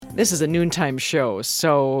This is a noontime show,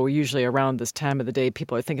 so usually around this time of the day,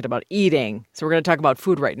 people are thinking about eating. So we're going to talk about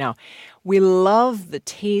food right now. We love the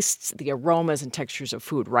tastes, the aromas, and textures of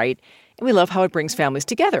food, right? And we love how it brings families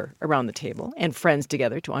together around the table and friends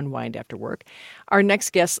together to unwind after work. Our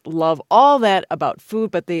next guests love all that about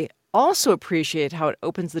food, but they also appreciate how it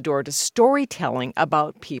opens the door to storytelling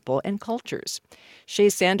about people and cultures. Shay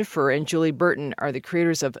Sandifer and Julie Burton are the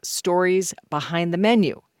creators of Stories Behind the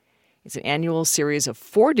Menu. It's an annual series of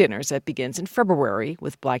 4 dinners that begins in February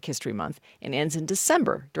with Black History Month and ends in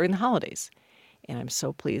December during the holidays. And I'm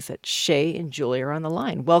so pleased that Shay and Julie are on the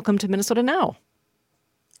line. Welcome to Minnesota Now.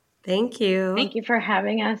 Thank you. Thank you for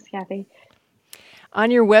having us, Kathy. On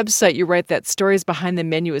your website, you write that Stories Behind the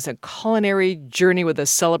Menu is a culinary journey with a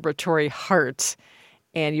celebratory heart.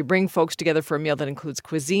 And you bring folks together for a meal that includes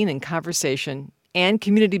cuisine and conversation and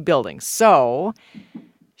community building. So,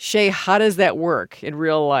 Shay, how does that work in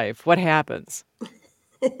real life? What happens?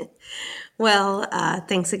 Well,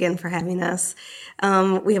 thanks again for having us.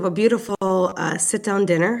 We have a beautiful sit-down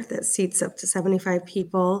dinner that seats up to 75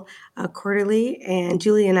 people quarterly, and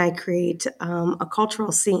Julie and I create a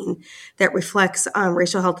cultural scene that reflects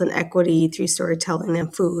racial health and equity through storytelling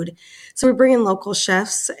and food. So we bring in local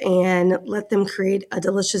chefs and let them create a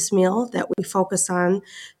delicious meal that we focus on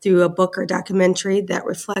through a book or documentary that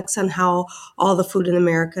reflects on how all the food in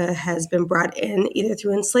America has been brought in either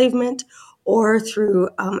through enslavement or through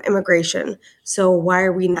immigration. So why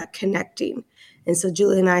are we not connecting? And so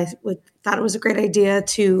Julie and I thought it was a great idea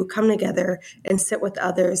to come together and sit with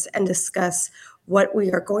others and discuss what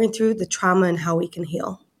we are going through, the trauma, and how we can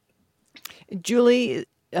heal. Julie,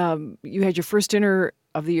 you had your first dinner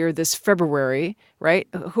of the year this February, right?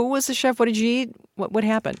 Who was the chef? What did you eat? What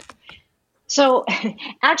happened? So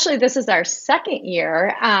actually, this is our second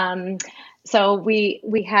year. So we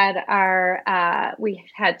had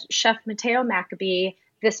Chef Mateo Maccabee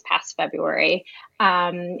this past February,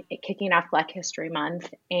 kicking off Black History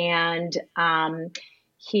Month, and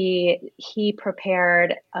he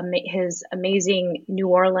prepared his amazing New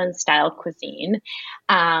Orleans style cuisine,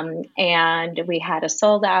 and we had a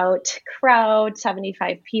sold out crowd,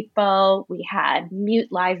 75 people. We had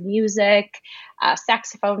live music,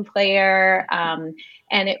 saxophone player, and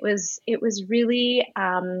it was really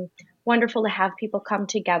wonderful to have people come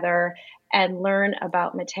together and learn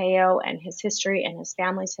about Mateo and his history and his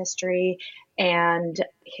family's history and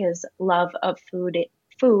his love of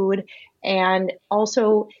food, and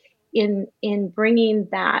also in bringing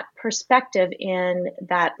that perspective in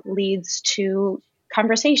that leads to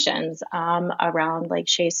conversations around, like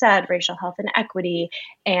Shay said, racial health and equity.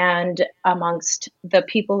 And amongst the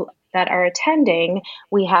people that are attending,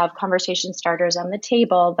 we have conversation starters on the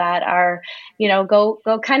table that are, go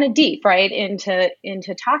kind of deep, right,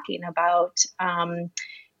 into talking about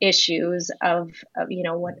issues of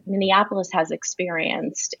what Minneapolis has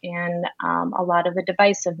experienced, and a lot of the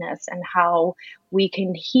divisiveness, and how we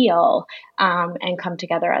can heal and come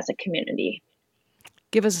together as a community.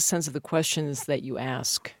 Give us a sense of the questions that you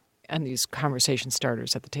ask and these conversation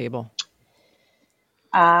starters at the table.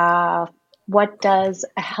 What does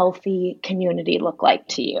a healthy community look like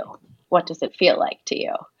to you? What does it feel like to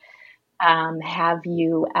you? Have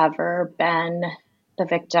you ever been the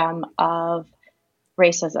victim of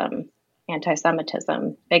racism,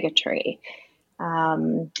 anti-Semitism, bigotry?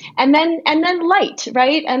 And then light,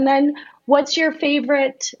 right? And then what's your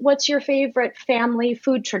favorite family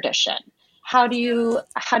food tradition? How do you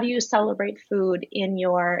celebrate food in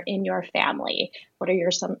your family? What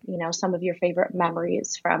are some of your favorite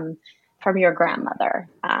memories from your grandmother?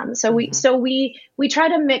 So we try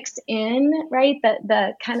to mix in, right,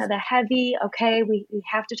 the kind of the heavy, okay, we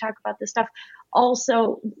have to talk about this stuff,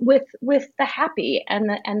 also with the happy and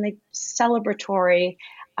the celebratory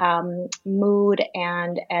mood,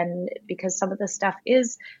 and because some of the stuff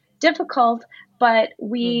is difficult, but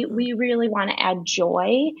we really want to add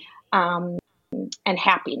joy and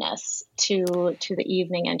happiness to the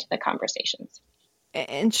evening and to the conversations.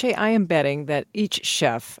 And Shay, I am betting that each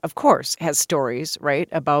chef, of course, has stories, right,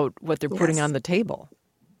 about what they're putting on the table.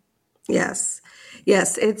 Yes.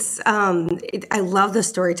 It's I love the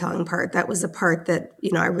storytelling part. That was the part that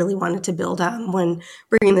I really wanted to build on when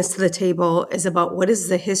bringing this to the table, is about what is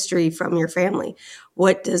the history from your family.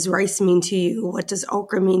 What does rice mean to you? What does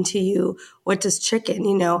okra mean to you? What does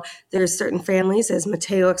chicken? There's certain families, as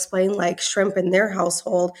Mateo explained, like shrimp in their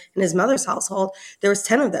household, in his mother's household, there was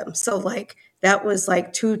 10 of them. So that was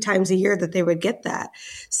like 2 times a year that they would get that.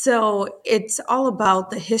 So it's all about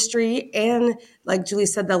the history and, like Julie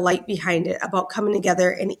said, the light behind it, about coming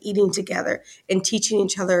together and eating together and teaching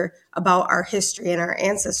each other about our history and our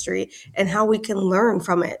ancestry and how we can learn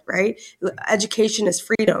from it, right? Education is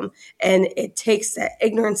freedom, and it takes that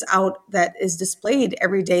ignorance out that is displayed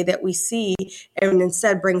every day that we see, and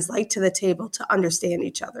instead brings light to the table to understand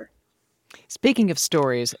each other. Speaking of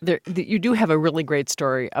stories, you do have a really great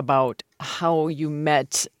story about how you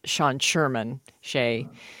met Sean Sherman, Shay,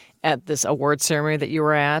 at this award ceremony that you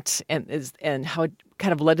were at, and how it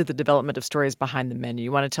kind of led to the development of stories behind the menu.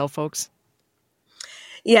 You want to tell folks?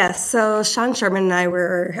 Yes, so Sean Sherman and I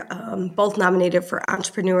were both nominated for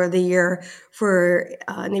Entrepreneur of the Year for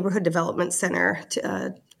Neighborhood Development Center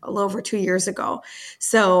a little over 2 years ago.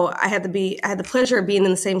 So I had the pleasure of being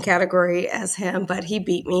in the same category as him, but he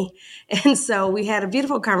beat me. And so we had a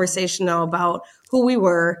beautiful conversation though about who we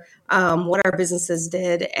were, what our businesses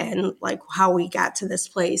did, and like how we got to this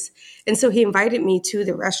place. And so he invited me to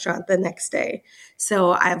the restaurant the next day.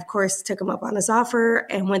 So I, of course, took him up on his offer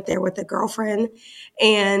and went there with a girlfriend.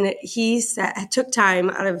 And he took time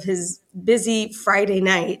out of his busy Friday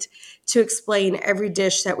night to explain every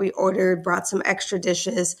dish that we ordered, brought some extra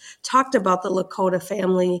dishes, talked about the Lakota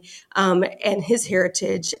family and his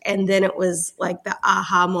heritage. And then it was like the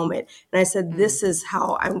aha moment. And I said, this is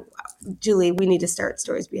how Julie, we need to start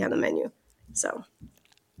Stories Behind the Menu. So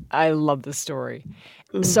I love the story.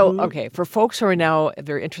 So, okay, for folks who are now,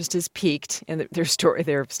 their interest is piqued and their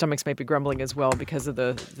stomachs might be grumbling as well because of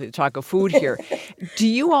the talk of food here. Do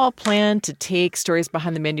you all plan to take Stories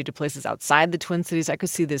Behind the Menu to places outside the Twin Cities? I could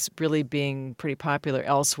see this really being pretty popular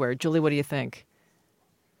elsewhere. Julie, what do you think?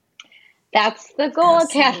 That's the goal,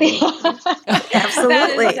 Absolutely. Kathy.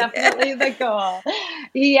 Absolutely. That is definitely the goal.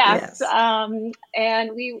 Yes.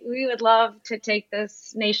 And we would love to take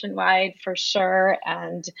this nationwide for sure.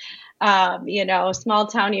 And, small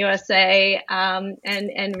town USA,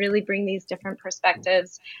 and really bring these different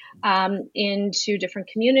perspectives into different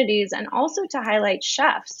communities, and also to highlight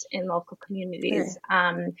chefs in local communities.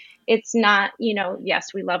 It's not,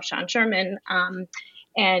 yes, we love Sean Sherman.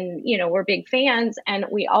 And, we're big fans, and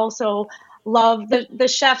we also love the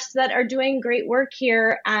chefs that are doing great work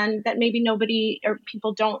here and that maybe nobody or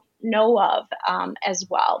people don't know of as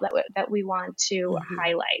well, that we want to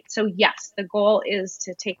highlight. So yes, the goal is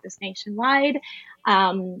to take this nationwide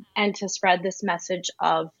and to spread this message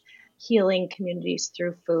of healing communities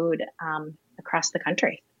through food across the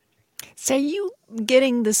country. So are you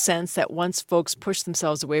getting the sense that once folks push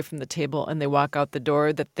themselves away from the table and they walk out the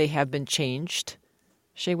door, that they have been changed?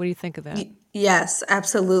 Shay, what do you think of that? Yes,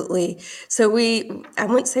 absolutely. So I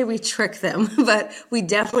wouldn't say we trick them, but we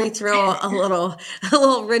definitely throw a little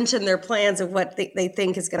wrench in their plans of what they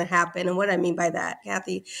think is going to happen. And what I mean by that,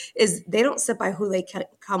 Kathy, is they don't sit by who they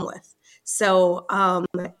come with. So,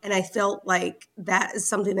 and I felt like that is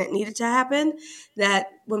something that needed to happen, that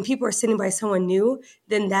when people are sitting by someone new,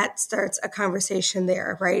 then that starts a conversation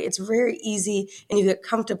there, right? It's very easy and you get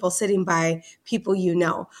comfortable sitting by people you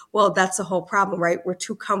know. Well, that's the whole problem, right? We're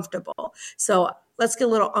too comfortable. So let's get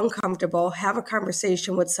a little uncomfortable, have a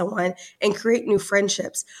conversation with someone, and create new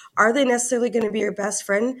friendships. Are they necessarily going to be your best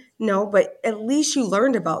friend? No, but at least you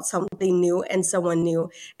learned about something new and someone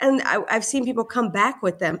new. And I've seen people come back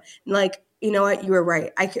with them, like, you know what, you were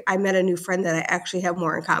right. I met a new friend that I actually have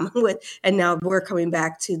more in common with, and now we're coming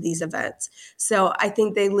back to these events. So I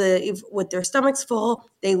think they live with their stomachs full,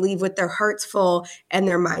 they leave with their hearts full, and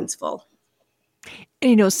their minds full.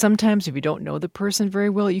 And sometimes if you don't know the person very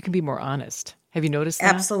well, you can be more honest. Have you noticed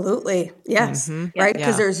that? Absolutely. Yes. Right.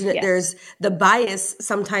 Because there's the bias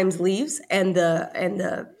sometimes leaves and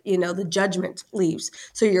the judgment leaves.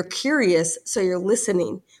 So you're curious. So you're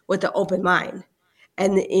listening with an open mind.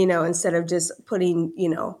 And, instead of just putting,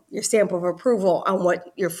 your stamp of approval on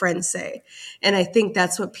what your friends say. And I think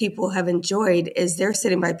that's what people have enjoyed is they're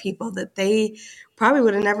sitting by people that they probably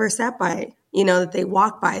would have never sat by, that they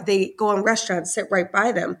walk by. They go in restaurants, sit right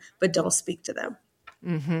by them, but don't speak to them.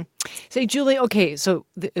 Mm-hmm. Say, Julie, okay, so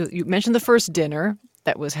you mentioned the first dinner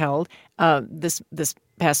that was held this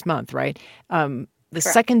past month, right? The Correct.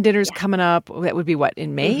 Second dinner's coming up. That would be what,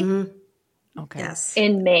 in May? Mm-hmm. Okay. Yes.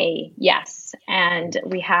 In May, yes. And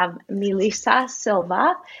we have Melissa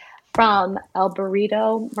Silva from El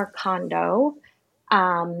Burrito Mercando.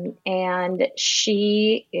 And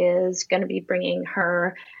she is going to be bringing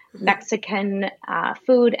her Mexican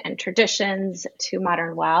food and traditions to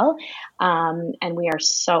Modern Well. And we are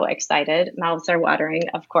so excited. Mouths are watering,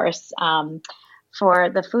 of course, for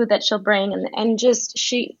the food that she'll bring. And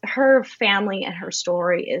just her family and her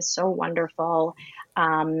story is so wonderful.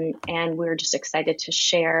 And we're just excited to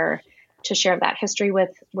share to share that history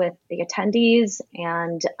with the attendees.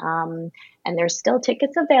 And there's still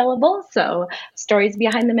tickets available. So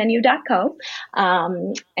storiesbehindthemenu.co.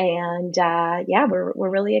 Yeah, we're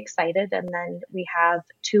really excited. And then we have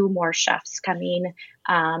 2 more chefs coming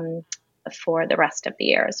for the rest of the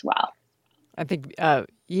year as well. I think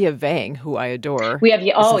Yia Vang, who I adore. We have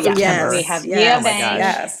yes, we have Yia Vang.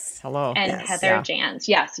 Yes. Hello. And Yes. Heather Jans.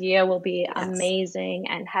 Yes, Yia will be amazing,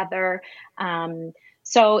 and Heather.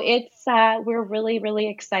 So it's we're really, really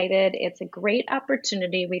excited. It's a great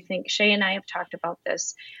opportunity. We think Shay and I have talked about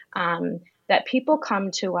this, that people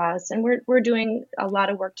come to us, and we're doing a lot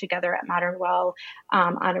of work together at Modern Well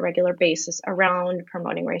on a regular basis around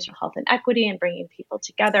promoting racial health and equity and bringing people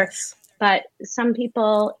together. Yes. But some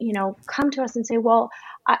people, come to us and say, well,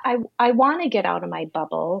 I want to get out of my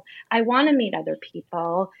bubble. I want to meet other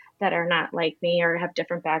people that are not like me or have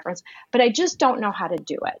different backgrounds, but I just don't know how to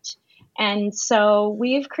do it. And so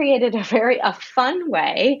we've created a fun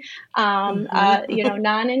way,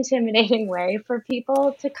 non-intimidating way for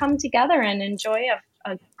people to come together and enjoy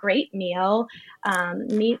a great meal,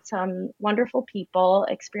 meet some wonderful people,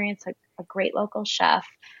 experience a great local chef,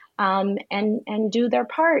 and do their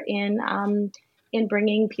part in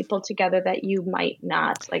bringing people together that you might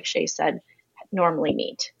not, like Shay said, normally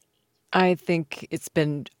meet. I think it's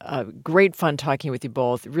been great fun talking with you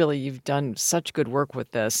both. Really, you've done such good work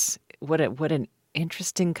with this. What an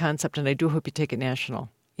interesting concept, and I do hope you take it national.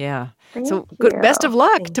 Yeah. Thank so you. good. Best of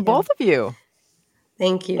luck Thank to you. both of you.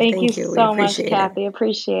 Thank you. Thank you We so much, appreciate it. Kathy.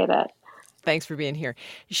 Appreciate it. Thanks for being here.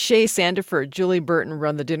 Shay Sandiford, Julie Burton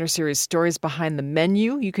run the dinner series Stories Behind the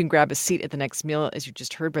Menu. You can grab a seat at the next meal, as you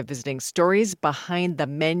just heard, by visiting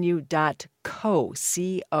storiesbehindthemenu.co.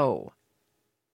 C-O.